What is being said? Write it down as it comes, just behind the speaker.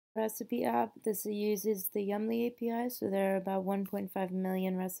recipe app. This uses the Yumly API, so there are about 1.5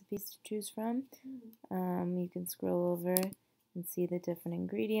 million recipes to choose from. You can scroll over and see the different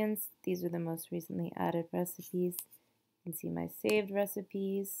ingredients. These are the most recently added recipes. You can see my saved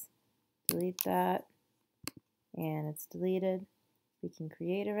recipes. Delete that, and it's deleted. We can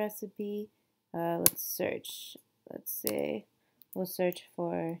create a recipe. Let's search. Let's say we'll search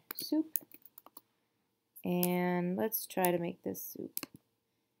for soup, and let's try to make this soup.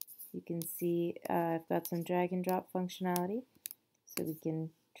 You can see I've got some drag and drop functionality, so we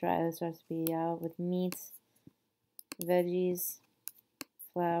can try this recipe out with meat, veggies,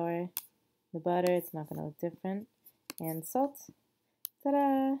 flour, the butter. It's not going to look different, and salt.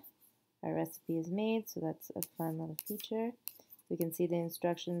 Ta-da! Our recipe is made, so that's a fun little feature. We can see the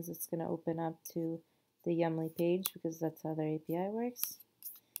instructions. It's going to open up to the Yumly page because that's how their API works.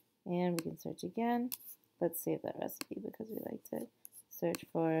 And we can search again. Let's save that recipe because we liked it. Search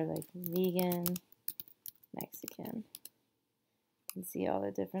for like vegan, Mexican. You can see all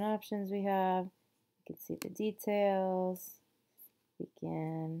the different options we have. You can see the details. We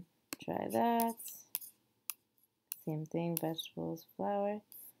can try that. Same thing, vegetables, flour.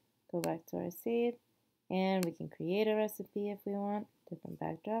 Go back to our save, and we can create a recipe if we want, different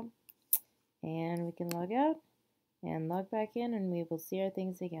backdrop, and we can log out and log back in, and we will see our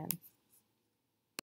things again.